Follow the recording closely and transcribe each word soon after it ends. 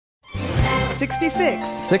66.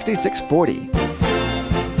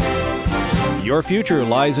 6640. Your future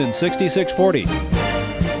lies in 6640.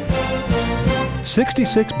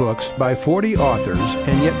 66 books by 40 authors,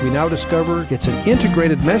 and yet we now discover it's an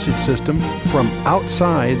integrated message system from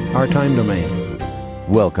outside our time domain.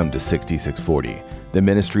 Welcome to 6640, the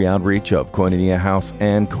ministry outreach of Koinonia House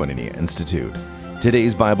and Koinonia Institute.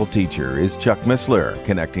 Today's Bible teacher is Chuck Missler,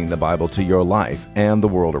 connecting the Bible to your life and the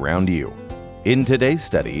world around you. In today's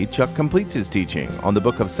study, Chuck completes his teaching on the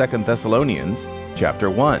book of 2 Thessalonians, chapter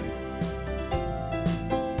 1.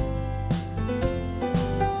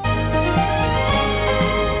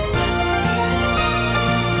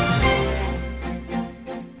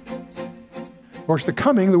 Of course,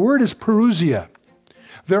 the word is parousia.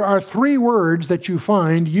 There are three words that you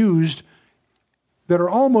find used that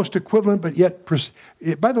are almost equivalent, but yet...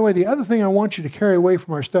 By the way, the other thing I want you to carry away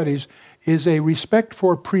from our studies is a respect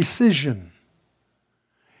for precision.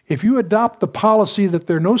 If you adopt the policy that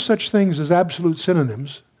there are no such things as absolute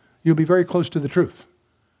synonyms, you'll be very close to the truth.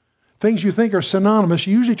 Things you think are synonymous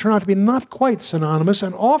usually turn out to be not quite synonymous,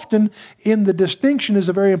 and often in the distinction is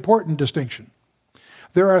a very important distinction.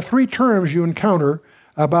 There are three terms you encounter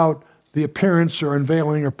about the appearance or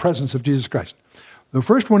unveiling or presence of Jesus Christ. The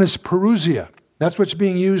first one is parousia. That's what's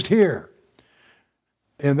being used here.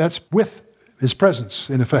 And that's with his presence,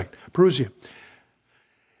 in effect. Parousia.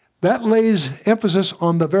 That lays emphasis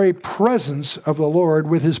on the very presence of the Lord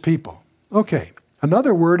with his people. Okay.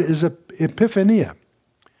 Another word is epiphania.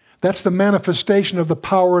 That's the manifestation of the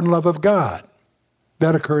power and love of God.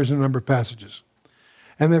 That occurs in a number of passages.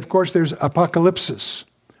 And then, of course, there's apocalypsis,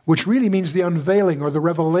 which really means the unveiling or the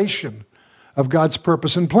revelation of God's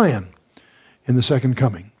purpose and plan in the second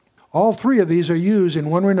coming. All three of these are used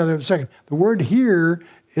in one way or another in the second. The word here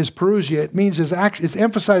is parousia. It means it's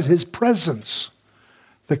emphasized his presence,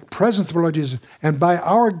 the presence of the Lord Jesus, and by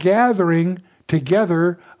our gathering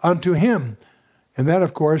together unto him. And that,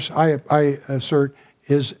 of course, I assert,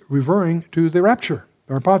 is referring to the rapture,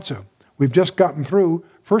 the harpazo. We've just gotten through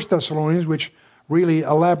 1 Thessalonians, which really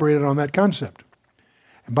elaborated on that concept.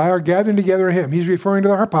 And by our gathering together of him, he's referring to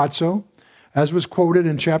the harpazo, as was quoted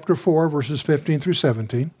in chapter 4, verses 15 through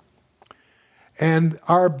 17, and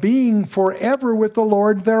our being forever with the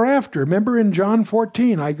Lord thereafter. Remember in John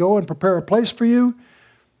 14, I go and prepare a place for you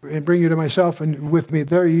and bring you to myself, and with me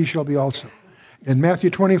there ye shall be also. In Matthew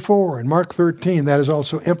 24 and Mark 13, that is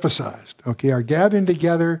also emphasized. Okay, our gathering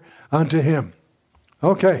together unto him.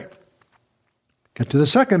 Okay, get to the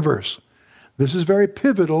second verse. This is very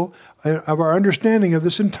pivotal of our understanding of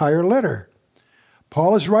this entire letter.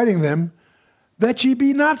 Paul is writing them, that ye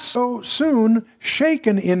be not so soon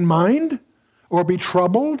shaken in mind, or be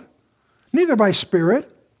troubled, neither by spirit,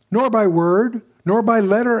 nor by word, nor by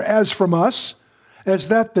letter as from us, as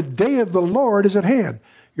that the day of the Lord is at hand.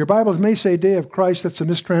 Your Bibles may say day of Christ. That's a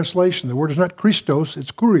mistranslation. The word is not Christos,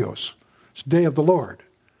 it's kurios. It's day of the Lord.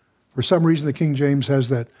 For some reason, the King James has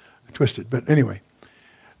that twisted. But anyway,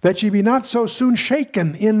 that ye be not so soon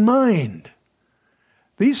shaken in mind.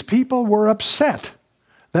 These people were upset.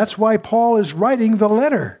 That's why Paul is writing the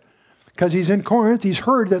letter. Because he's in Corinth, he's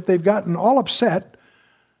heard that they've gotten all upset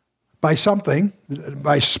by something,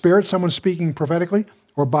 by spirit, someone speaking prophetically,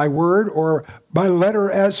 or by word, or by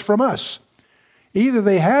letter as from us. Either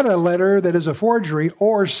they had a letter that is a forgery,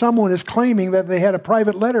 or someone is claiming that they had a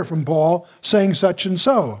private letter from Paul saying such and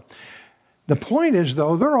so. The point is,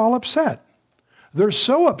 though, they're all upset. They're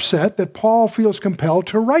so upset that Paul feels compelled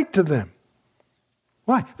to write to them.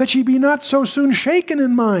 Why? That ye be not so soon shaken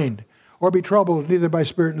in mind, or be troubled, neither by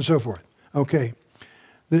spirit, and so forth. Okay.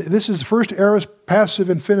 This is the first aorist passive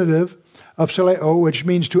infinitive of sileo, which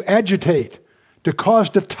means to agitate, to cause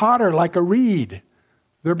to totter like a reed.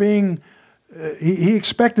 They're being... He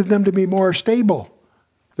expected them to be more stable.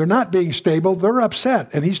 They're not being stable. They're upset.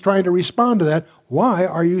 And he's trying to respond to that. Why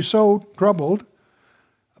are you so troubled?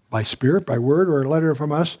 By spirit, by word, or a letter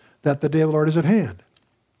from us, that the day of the Lord is at hand.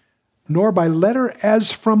 Nor by letter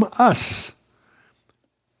as from us.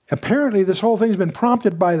 Apparently, this whole thing has been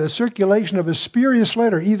prompted by the circulation of a spurious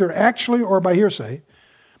letter, either actually or by hearsay.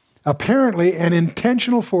 Apparently, an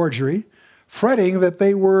intentional forgery, fretting that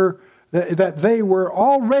they were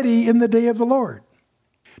already in the day of the Lord.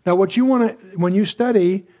 Now, what you want to, when you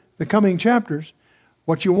study the coming chapters,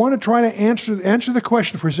 what you want to try to answer the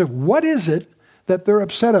question for yourself: what is it that they're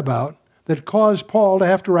upset about that caused Paul to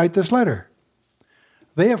have to write this letter?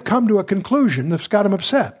 They have come to a conclusion that's got him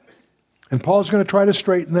upset. And Paul's going to try to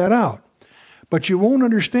straighten that out. But you won't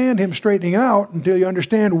understand him straightening it out until you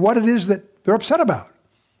understand what it is that they're upset about.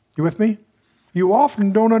 You with me? You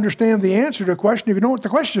often don't understand the answer to a question if you know what the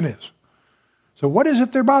question is. So what is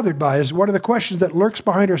it they're bothered by? Is one of the questions that lurks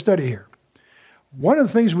behind our study here. one of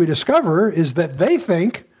the things we discover is that they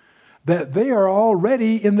think that they are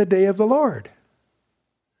already in the day of the Lord.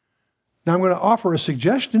 Now I'm going to offer a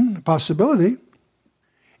suggestion, a possibility.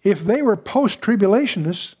 If they were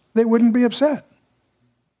post-tribulationists, they wouldn't be upset.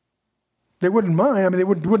 They wouldn't mind. I mean, they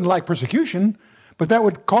wouldn't like persecution, but that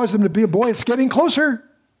would cause them to be, boy, it's getting closer.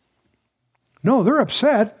 No, they're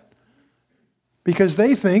upset because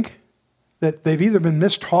they think that they've either been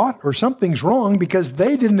mistaught or something's wrong because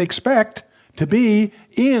they didn't expect to be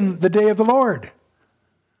in the day of the Lord.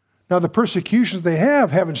 Now, the persecutions they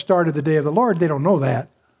haven't started the day of the Lord. They don't know that,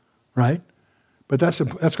 right? But that's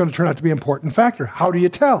going to turn out to be an important factor. How do you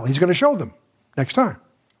tell? He's going to show them next time.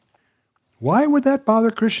 Why would that bother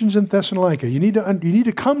Christians in Thessalonica? You need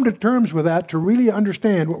to come to terms with that to really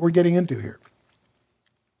understand what we're getting into here.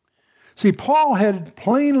 See, Paul had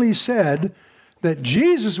plainly said that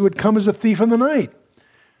Jesus would come as a thief in the night,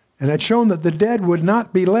 and had shown that the dead would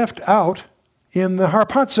not be left out in the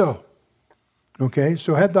harpazo. Okay,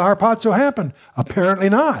 so had the harpazo happened? Apparently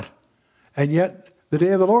not. And yet the day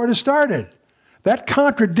of the Lord has started. That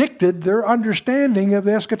contradicted their understanding of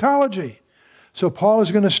the eschatology. So Paul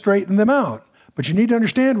is going to straighten them out. But you need to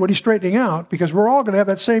understand what he's straightening out, because we're all going to have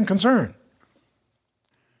that same concern.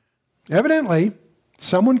 Evidently,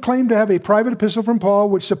 someone claimed to have a private epistle from Paul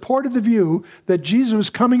which supported the view that Jesus was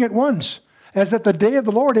coming at once, as that the day of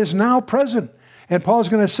the Lord is now present. And Paul's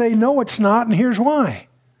going to say, no, it's not, and here's why.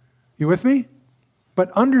 You with me?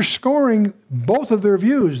 But underscoring both of their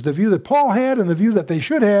views, the view that Paul had and the view that they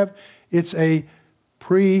should have, it's a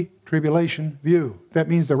pre-tribulation view. That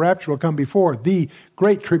means the rapture will come before the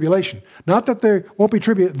great tribulation. Not that there won't be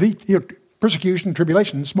persecution,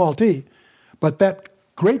 tribulation, small t, but that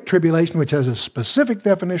great tribulation, which has a specific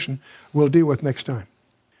definition, we'll deal with next time.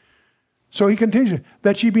 So he continues,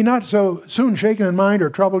 that ye be not so soon shaken in mind or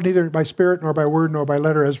troubled, neither by spirit, nor by word, nor by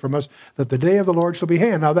letter, as from us, that the day of the Lord shall be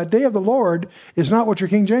hand. Now, that day of the Lord is not what your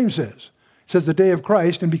King James says. It says the day of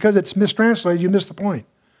Christ, and because it's mistranslated, you miss the point.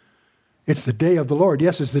 It's the day of the Lord.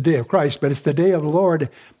 Yes, it's the day of Christ, but it's the day of the Lord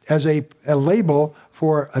as a label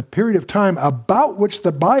for a period of time about which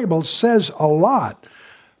the Bible says a lot.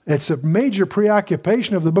 It's a major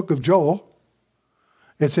preoccupation of the book of Joel.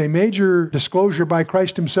 It's a major disclosure by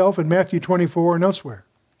Christ himself in Matthew 24 and elsewhere.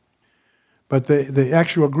 But the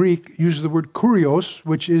actual Greek uses the word kurios,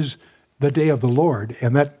 which is the day of the Lord,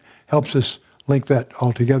 and that helps us link that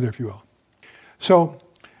all together, if you will. So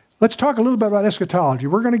let's talk a little bit about eschatology.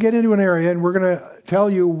 We're going to get into an area, and we're going to tell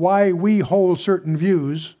you why we hold certain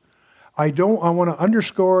views. I want to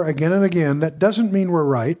underscore again and again, that doesn't mean we're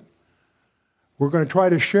right. We're going to try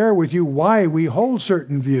to share with you why we hold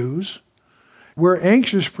certain views. We're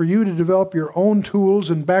anxious for you to develop your own tools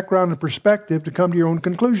and background and perspective to come to your own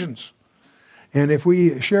conclusions. And if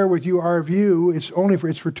we share with you our view, it's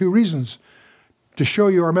for two reasons. To show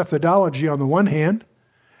you our methodology on the one hand,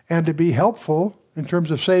 and to be helpful in terms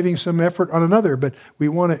of saving some effort on another. But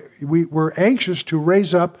we're anxious to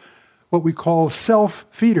raise up what we call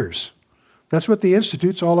self-feeders. That's what the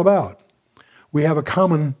Institute's all about. We have a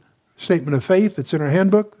common statement of faith that's in our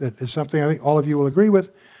handbook that is something I think all of you will agree with.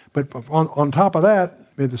 But on top of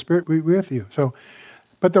that, may the Spirit be with you.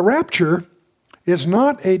 But the rapture is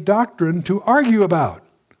not a doctrine to argue about.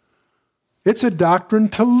 It's a doctrine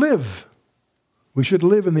to live. We should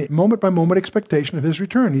live in the moment-by-moment expectation of his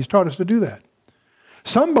return. He's taught us to do that.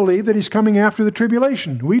 Some believe that he's coming after the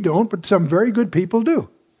tribulation. We don't, but some very good people do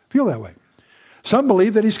feel that way. Some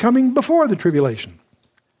believe that he's coming before the tribulation.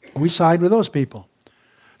 We side with those people.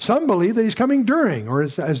 Some believe that he's coming during, or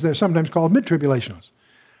as they're sometimes called, mid-tribulationists.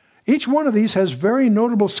 Each one of these has very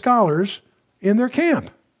notable scholars in their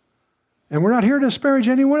camp. And we're not here to disparage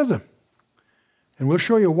any one of them. And we'll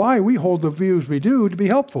show you why we hold the views we do to be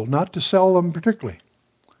helpful, not to sell them particularly.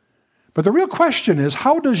 But the real question is,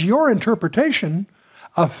 how does your interpretation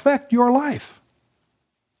affect your life?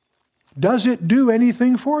 Does it do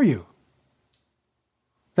anything for you?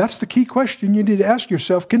 That's the key question you need to ask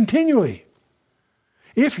yourself continually.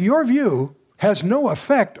 If your view has no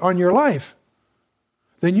effect on your life,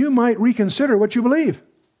 then you might reconsider what you believe,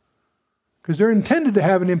 because they're intended to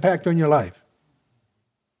have an impact on your life.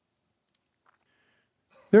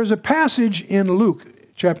 There's a passage in Luke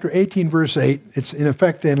chapter 18, verse 8. It's in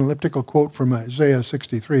effect an elliptical quote from Isaiah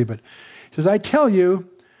 63, but it says, I tell you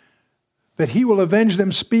that he will avenge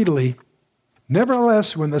them speedily.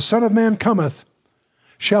 Nevertheless, when the Son of Man cometh,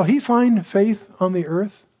 shall he find faith on the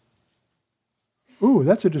earth? Ooh,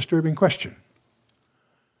 that's a disturbing question.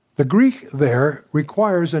 The Greek there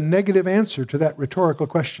requires a negative answer to that rhetorical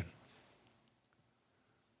question.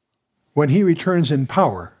 When he returns in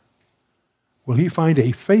power, will he find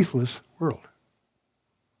a faithless world?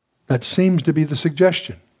 That seems to be the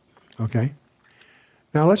suggestion. Okay?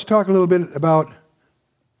 Now let's talk a little bit about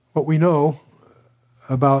what we know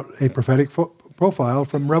about a prophetic profile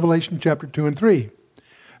from Revelation chapter 2 and 3.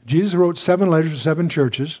 Jesus wrote 7 letters to 7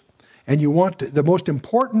 churches, and you want the most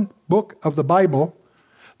important book of the Bible,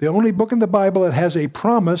 the only book in the Bible that has a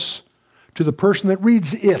promise to the person that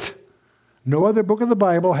reads it. No other book of the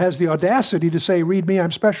Bible has the audacity to say, read me,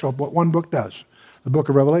 I'm special, but one book does, the book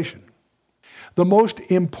of Revelation. The most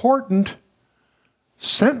important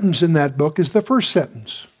sentence in that book is the first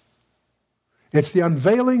sentence. It's the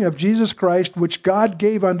unveiling of Jesus Christ, which God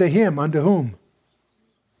gave unto him. Unto whom?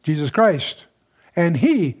 Jesus Christ. And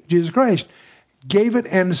he, Jesus Christ, gave it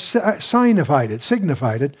and signified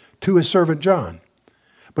it to his servant John.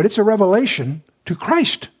 But it's a revelation to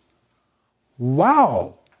Christ.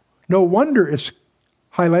 Wow. No wonder it's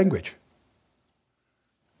high language.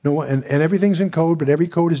 And everything's in code, but every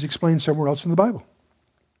code is explained somewhere else in the Bible.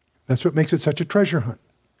 That's what makes it such a treasure hunt.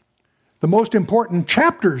 The most important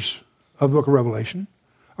chapters of the book of Revelation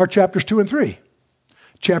are chapters 2 and 3.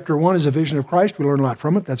 Chapter 1 is a vision of Christ. We learn a lot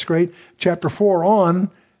from it. That's great. Chapter 4 on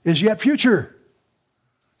is yet future.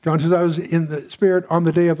 John says, I was in the Spirit on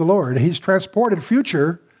the day of the Lord. He's transported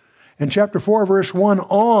future. And chapter 4, verse 1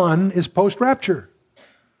 on is post-rapture.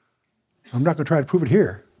 I'm not going to try to prove it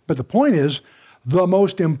here. But the point is, the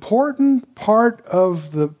most important part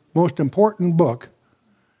of the most important book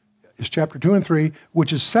is chapter 2 and 3,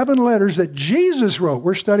 which is 7 letters that Jesus wrote.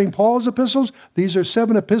 We're studying Paul's epistles. These are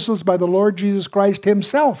 7 epistles by the Lord Jesus Christ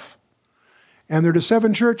himself. And they're to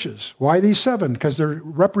 7 churches. Why these 7? Because they're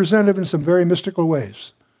representative in some very mystical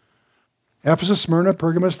ways. Ephesus, Smyrna,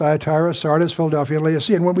 Pergamos, Thyatira, Sardis, Philadelphia, and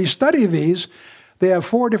Laodicea. And when we study these, they have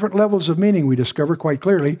 4 different levels of meaning we discover quite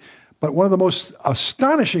clearly. But one of the most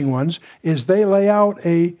astonishing ones is they lay out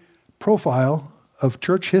a profile of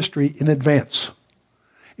church history in advance.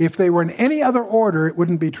 If they were in any other order, it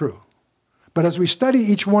wouldn't be true. But as we study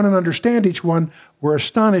each one and understand each one, we're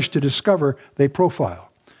astonished to discover they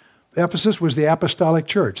profile. Ephesus was the apostolic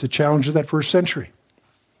church, the challenge of that first century.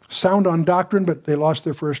 Sound on doctrine, but they lost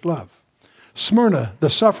their first love. Smyrna, the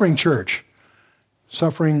suffering church,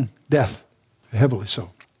 suffering death, heavily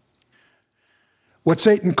so. What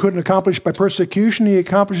Satan couldn't accomplish by persecution, he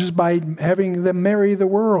accomplishes by having them marry the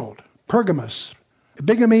world. Pergamos.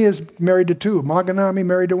 Bigamy is married to 2. Monogamy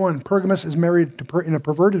married to 1. Pergamos is married to in a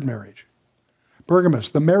perverted marriage. Pergamos,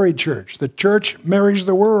 the married church. The church marries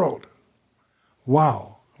the world.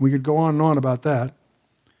 Wow. We could go on and on about that.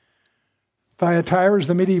 Thyatira is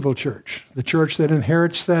the medieval church. The church that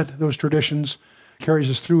inherits those traditions,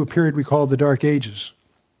 carries us through a period we call the Dark Ages.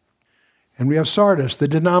 And we have Sardis, the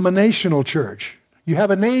denominational church. You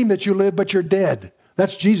have a name that you live, but you're dead.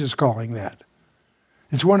 That's Jesus calling that.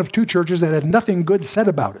 It's one of 2 churches that had nothing good said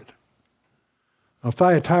about it. Now,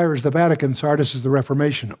 Thyatira is the Vatican, Sardis is the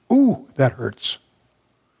Reformation. Ooh, that hurts.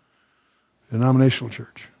 Denominational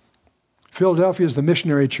church. Philadelphia is the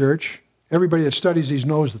missionary church. Everybody that studies these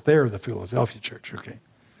knows that they're the Philadelphia church, okay?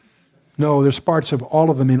 No, there's parts of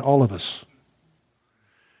all of them in all of us.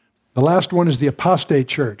 The last one is the apostate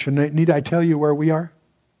church. And need I tell you where we are?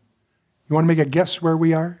 You want to make a guess where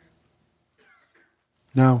we are?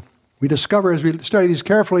 Now, we discover as we study these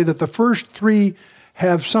carefully that the first 3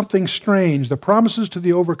 have something strange. The promises to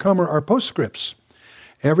the overcomer are postscripts.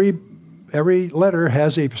 Every letter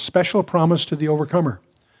has a special promise to the overcomer.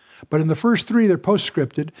 But in the first 3, they're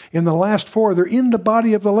postscripted. In the last 4, they're in the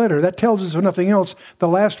body of the letter. That tells us, if nothing else, the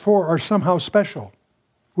last 4 are somehow special.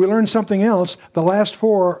 We learn something else. The last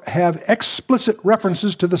 4 have explicit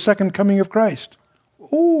references to the second coming of Christ.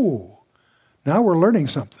 Ooh, now we're learning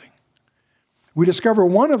something. We discover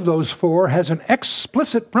one of those 4 has an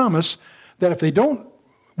explicit promise that if they don't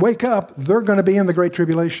wake up, they're going to be in the Great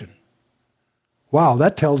Tribulation. Wow,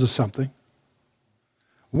 that tells us something.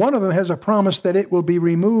 One of them has a promise that it will be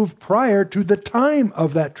removed prior to the time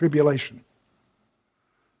of that tribulation.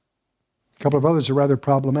 A couple of others are rather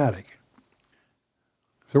problematic.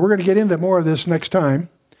 So we're going to get into more of this next time.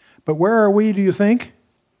 But where are we, do you think?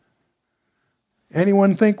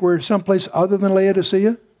 Anyone think we're someplace other than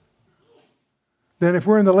Laodicea? Then if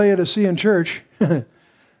we're in the Laodicean church, they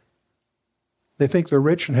think they're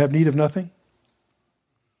rich and have need of nothing.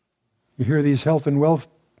 You hear these health and wealth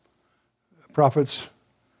prophets,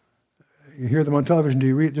 you hear them on television, do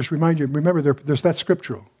you read? Just remember there's that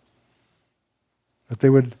scriptural. That they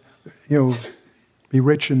would, be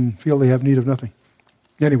rich and feel they have need of nothing.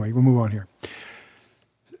 Anyway, we'll move on here.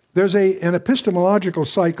 There's an epistemological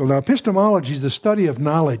cycle. Now, epistemology is the study of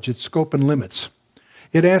knowledge, its scope and limits.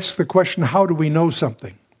 It asks the question, how do we know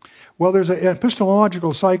something? Well, there's an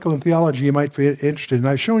epistemological cycle in theology you might be interested in.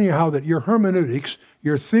 I've shown you how that your hermeneutics,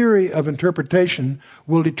 Your theory of interpretation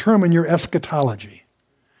will determine your eschatology.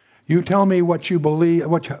 You tell me what you believe,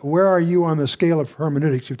 where are you on the scale of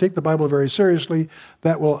hermeneutics? If you take the Bible very seriously,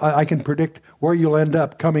 I can predict where you'll end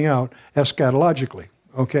up coming out eschatologically.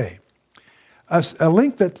 Okay. A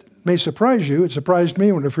link that may surprise you, it surprised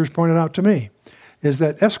me when it first pointed out to me, is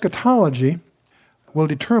that eschatology will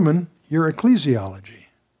determine your ecclesiology.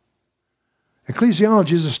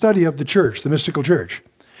 Ecclesiology is a study of the church, the mystical church.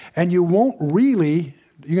 And you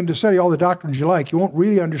can study all the doctrines you like, you won't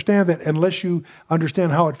really understand that unless you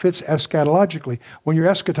understand how it fits eschatologically. When your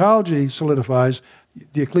eschatology solidifies,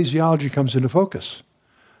 the ecclesiology comes into focus.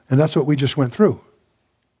 And that's what we just went through.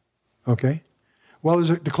 Okay? Well,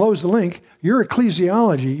 to close the link, your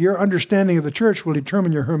ecclesiology, your understanding of the church will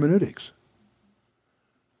determine your hermeneutics.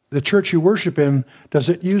 The church you worship in, does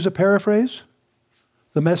it use a paraphrase?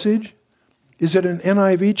 The Message? Is it an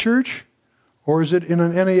NIV church? Or is it in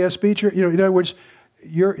an NASB church? In other words,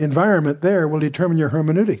 your environment there will determine your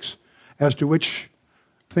hermeneutics as to which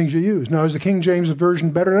things you use. Now, is the King James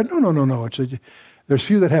Version better? No. There's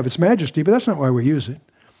few that have its majesty, but that's not why we use it.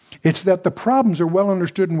 It's that the problems are well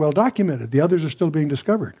understood and well documented. The others are still being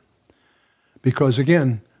discovered. Because,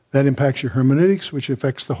 again, that impacts your hermeneutics, which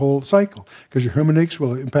affects the whole cycle. Because your hermeneutics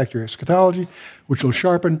will impact your eschatology, which will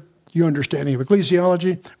sharpen your understanding of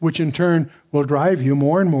ecclesiology, which in turn will drive you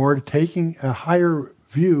more and more to taking a higher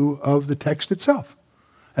view of the text itself,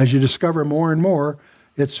 as you discover more and more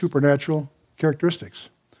its supernatural characteristics.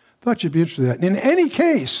 Thought you'd be interested in that. In any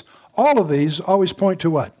case, all of these always point to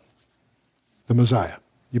what? The Messiah.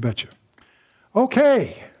 You betcha.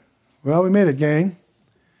 Okay. Well, we made it, gang.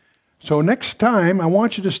 So next time, I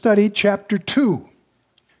want you to study chapter 2.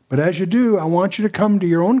 But as you do, I want you to come to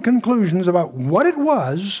your own conclusions about what it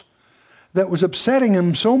was that was upsetting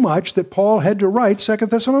him so much that Paul had to write 2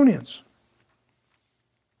 Thessalonians.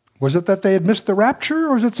 Was it that they had missed the rapture,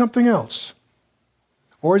 or is it something else?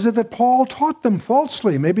 Or is it that Paul taught them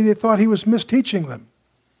falsely? Maybe they thought he was misteaching them.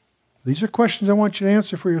 These are questions I want you to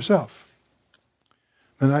answer for yourself.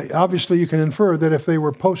 And obviously you can infer that if they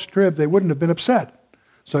were post-trib, they wouldn't have been upset.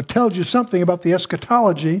 So it tells you something about the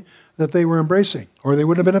eschatology that they were embracing, or they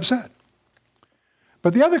wouldn't have been upset.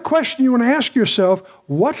 But the other question you want to ask yourself,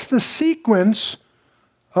 what's the sequence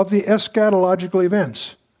of the eschatological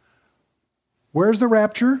events? Where's the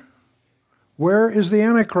rapture? Where is the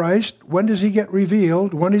Antichrist? When does he get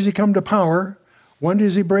revealed? When does he come to power? When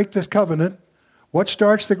does he break the covenant? What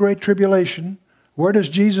starts the Great Tribulation? Where does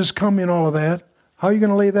Jesus come in all of that? How are you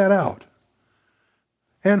going to lay that out?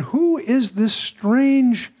 And who is this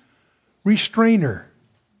strange restrainer?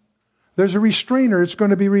 There's a restrainer that's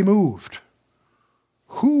going to be removed.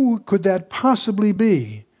 Who could that possibly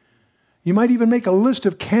be? You might even make a list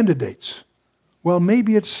of candidates. Well,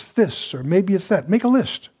 maybe it's this, or maybe it's that. Make a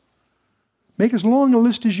list. Make as long a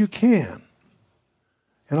list as you can.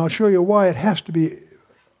 And I'll show you why it has to be.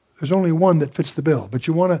 There's only one that fits the bill. But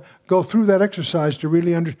you want to go through that exercise to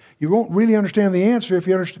really you won't really understand the answer if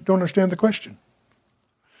you don't understand the question.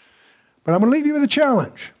 But I'm going to leave you with a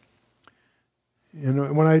challenge.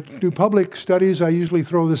 When I do public studies, I usually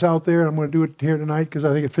throw this out there. I'm going to do it here tonight because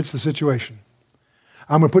I think it fits the situation.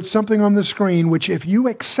 I'm going to put something on the screen which, if you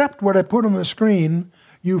accept what I put on the screen,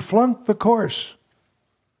 you flunk the course.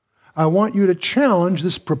 I want you to challenge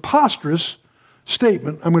this preposterous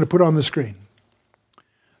statement I'm going to put on the screen.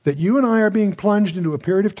 That you and I are being plunged into a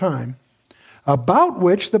period of time about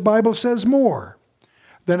which the Bible says more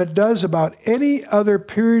than it does about any other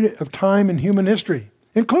period of time in human history,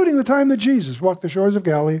 including the time that Jesus walked the shores of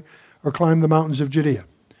Galilee or climbed the mountains of Judea.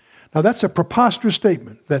 Now that's a preposterous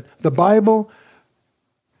statement, that the Bible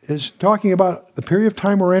is talking about the period of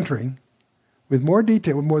time we're entering with more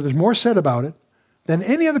detail, there's more said about it than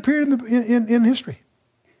any other period in history.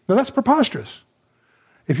 Now that's preposterous.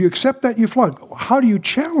 If you accept that, you flunk. How do you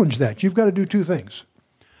challenge that? You've got to do two things.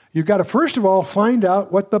 You've got to, first of all, find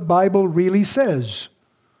out what the Bible really says.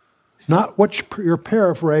 Not what your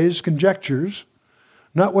paraphrase conjectures,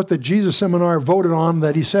 not what the Jesus seminar voted on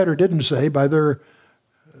that he said or didn't say by their...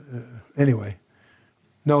 anyway.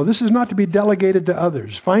 No, this is not to be delegated to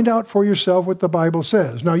others. Find out for yourself what the Bible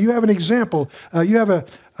says. Now, you have an example. You have an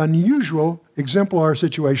unusual exemplar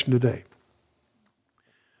situation today.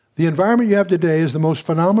 The environment you have today is the most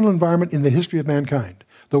phenomenal environment in the history of mankind.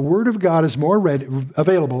 The Word of God is more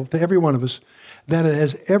available to every one of us than it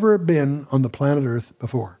has ever been on the planet Earth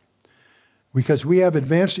before. Because we have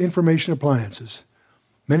advanced information appliances.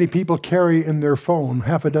 Many people carry in their phone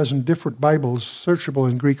 6 different Bibles searchable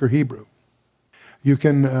in Greek or Hebrew. You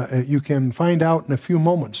can find out in a few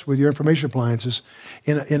moments with your information appliances.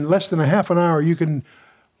 In less than a half an hour, you can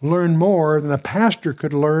learn more than a pastor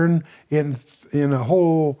could learn in a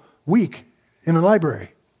whole week in a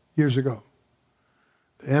library years ago.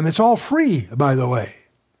 And it's all free, by the way.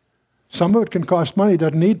 Some of it can cost money,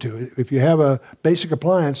 doesn't need to. If you have a basic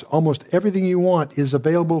appliance, almost everything you want is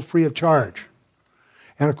available free of charge.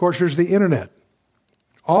 And of course, there's the internet.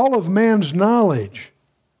 All of man's knowledge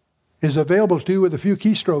is available to you with a few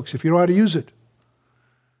keystrokes if you know how to use it.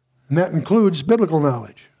 And that includes biblical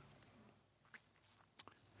knowledge.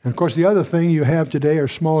 And of course, the other thing you have today are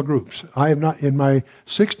small groups. I have not, in my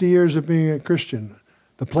 60 years of being a Christian,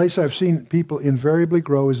 the place I've seen people invariably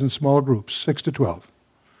grow is in small groups, 6 to 12.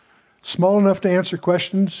 Small enough to answer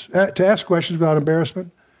questions, to ask questions without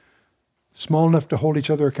embarrassment. Small enough to hold each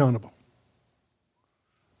other accountable.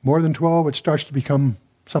 More than 12, it starts to become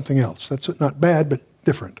something else. That's not bad, but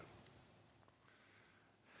different.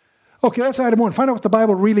 Okay, that's item one. Find out what the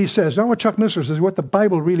Bible really says. Not what Chuck Missler says, what the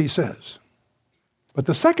Bible really says. But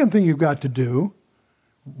the second thing you've got to do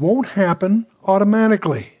won't happen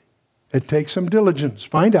automatically. It takes some diligence.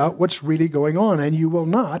 Find out what's really going on, and you will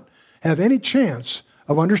not have any chance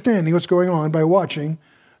of understanding what's going on by watching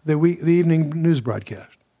the evening news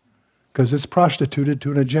broadcast, because it's prostituted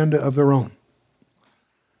to an agenda of their own,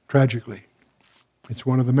 tragically. It's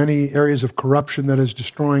one of the many areas of corruption that is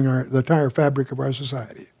destroying the entire fabric of our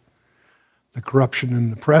society. The corruption in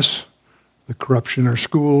the press, the corruption in our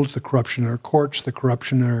schools, the corruption in our courts, the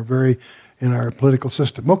corruption in our political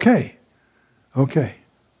system. Okay.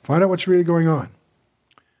 Find out what's really going on.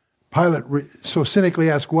 Pilate so cynically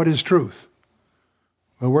asked, what is truth?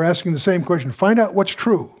 Well, we're asking the same question. Find out what's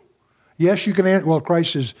true. Yes, you can answer, well,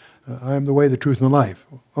 Christ is, I am the way, the truth, and the life.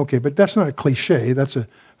 Okay, but that's not a cliche. That's a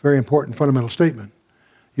very important fundamental statement.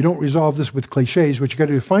 You don't resolve this with cliches. What you got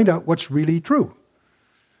to do is find out what's really true.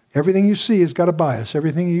 Everything you see has got a bias.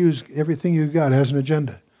 Everything you use, everything you've got has an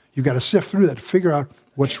agenda. You've got to sift through that to figure out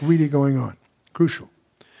what's really going on. Crucial.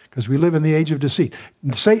 Because we live in the age of deceit.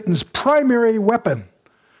 Satan's primary weapon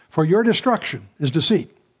for your destruction is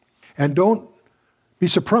deceit. And don't be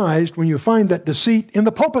surprised when you find that deceit in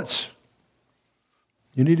the pulpits.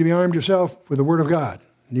 You need to be armed yourself with the Word of God.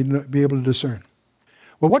 You need to be able to discern.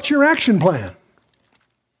 Well, what's your action plan?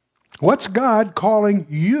 What's God calling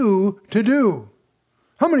you to do?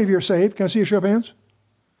 How many of you are saved? Can I see a show of hands?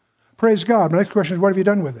 Praise God. My next question is, what have you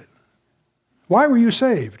done with it? Why were you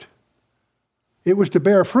saved? It was to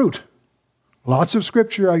bear fruit. Lots of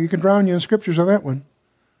scripture. You can drown you in scriptures on that one.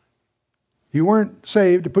 You weren't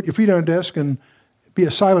saved to put your feet on a desk and be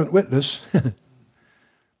a silent witness.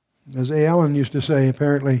 As A. Allen used to say,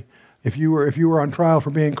 apparently, if you were on trial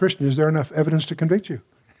for being a Christian, is there enough evidence to convict you?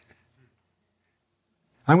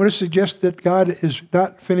 I'm going to suggest that God is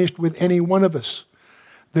not finished with any one of us.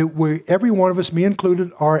 That every one of us, me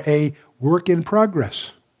included, are a work in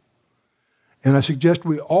progress. And I suggest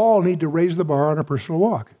we all need to raise the bar on our personal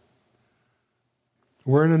walk.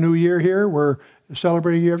 We're in a new year here. We're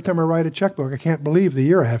celebrating every time I write a checkbook. I can't believe the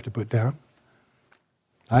year I have to put down.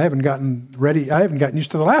 I haven't gotten ready. I haven't gotten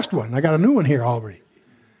used to the last one. I got a new one here already.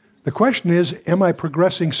 The question is, am I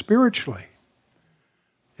progressing spiritually?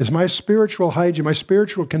 Is my spiritual hygiene, my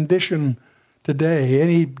spiritual condition today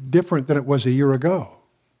any different than it was a year ago?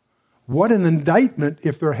 What an indictment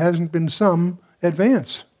if there hasn't been some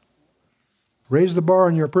advance. Raise the bar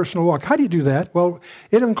on your personal walk. How do you do that? Well,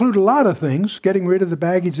 it includes a lot of things, getting rid of the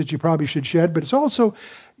baggage that you probably should shed, but it's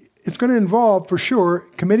going to involve, for sure,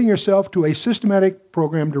 committing yourself to a systematic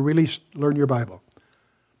program to really learn your Bible.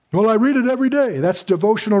 Well, I read it every day. That's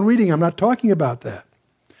devotional reading. I'm not talking about that.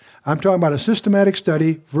 I'm talking about a systematic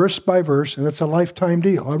study, verse by verse, and that's a lifetime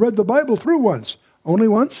deal. I read the Bible through once. Only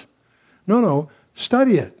once? No.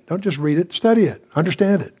 Study it. Don't just read it. Study it.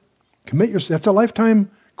 Understand it. Commit yourself. That's a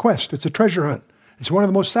lifetime quest. It's a treasure hunt. It's one of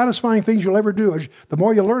the most satisfying things you'll ever do. The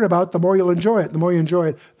more you learn about it, the more you'll enjoy it. The more you enjoy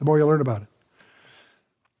it, the more you'll learn about it.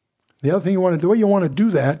 The other thing the way you want to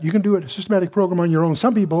do that, you can do a systematic program on your own.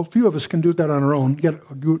 Some people, few of us can do that on our own,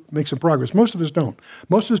 make some progress. Most of us don't.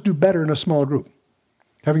 Most of us do better in a small group.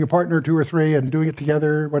 Having a partner, 2 or 3, and doing it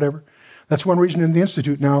together, whatever. That's one reason in the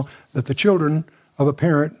Institute now that the children of a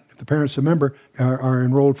parent, if the parent's a member, are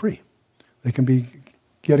enrolled free. They can be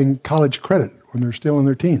getting college credit when they're still in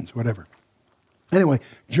their teens, whatever. Anyway,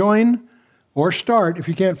 join or start, if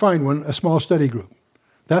you can't find one, a small study group.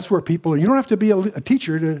 That's where people, you don't have to be a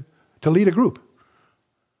teacher to lead a group.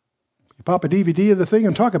 You pop a DVD of the thing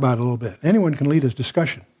and talk about it a little bit. Anyone can lead a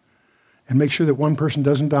discussion and make sure that one person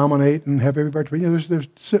doesn't dominate and have everybody, there's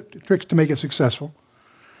tricks to make it successful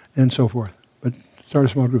and so forth. But start a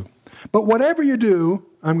small group. But whatever you do,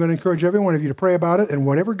 I'm going to encourage every one of you to pray about it, and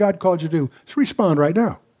whatever God calls you to do, just respond right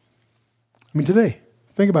now. I mean, today.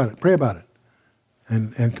 Think about it. Pray about it.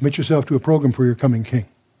 and commit yourself to a program for your coming King.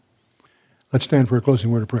 Let's stand for a closing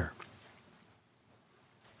word of prayer.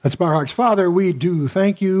 Let's bow our hearts. Father, we do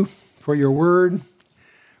thank you for your word.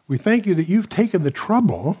 We thank you that you've taken the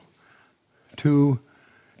trouble to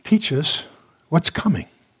teach us what's coming.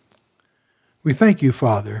 We thank you,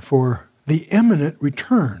 Father, for the imminent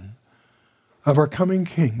return of our coming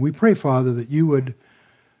King. We pray, Father, that you would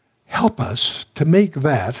help us to make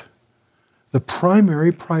that the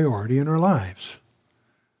primary priority in our lives.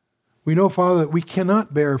 We know, Father, that we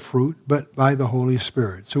cannot bear fruit but by the Holy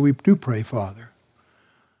Spirit. So we do pray, Father,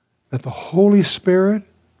 that the Holy Spirit,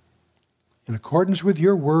 in accordance with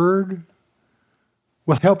your word,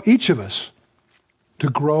 will help each of us to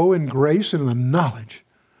grow in grace and in the knowledge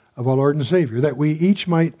of our Lord and Savior, that we each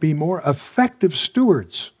might be more effective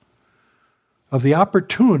stewards of the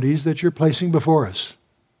opportunities that you're placing before us.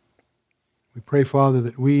 We pray, Father,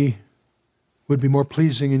 that we would be more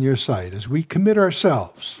pleasing in your sight as we commit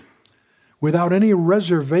ourselves without any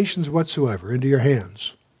reservations whatsoever into your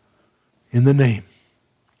hands, in the name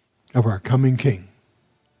of our coming King,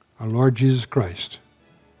 our Lord Jesus Christ,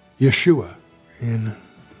 Yeshua, in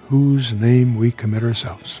whose name we commit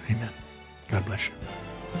ourselves. Amen. God bless you.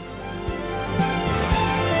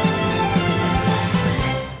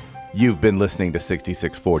 You've been listening to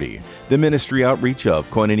 6640, the ministry outreach of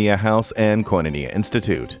Koinonia House and Koinonia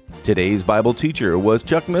Institute. Today's Bible teacher was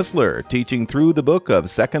Chuck Missler, teaching through the book of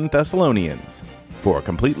 2 Thessalonians. For a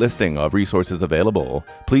complete listing of resources available,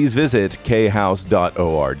 please visit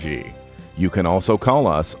khouse.org. You can also call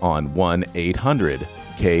us on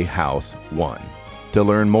 1-800-KHOUSE-1. To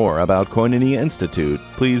learn more about Koinonia Institute,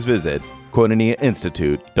 please visit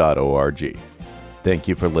koinoniainstitute.org. Thank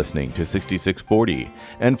you for listening to 6640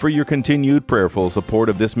 and for your continued prayerful support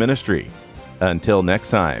of this ministry. Until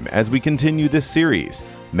next time, as we continue this series,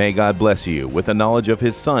 may God bless you with the knowledge of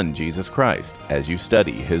His Son, Jesus Christ, as you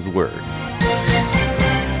study His Word.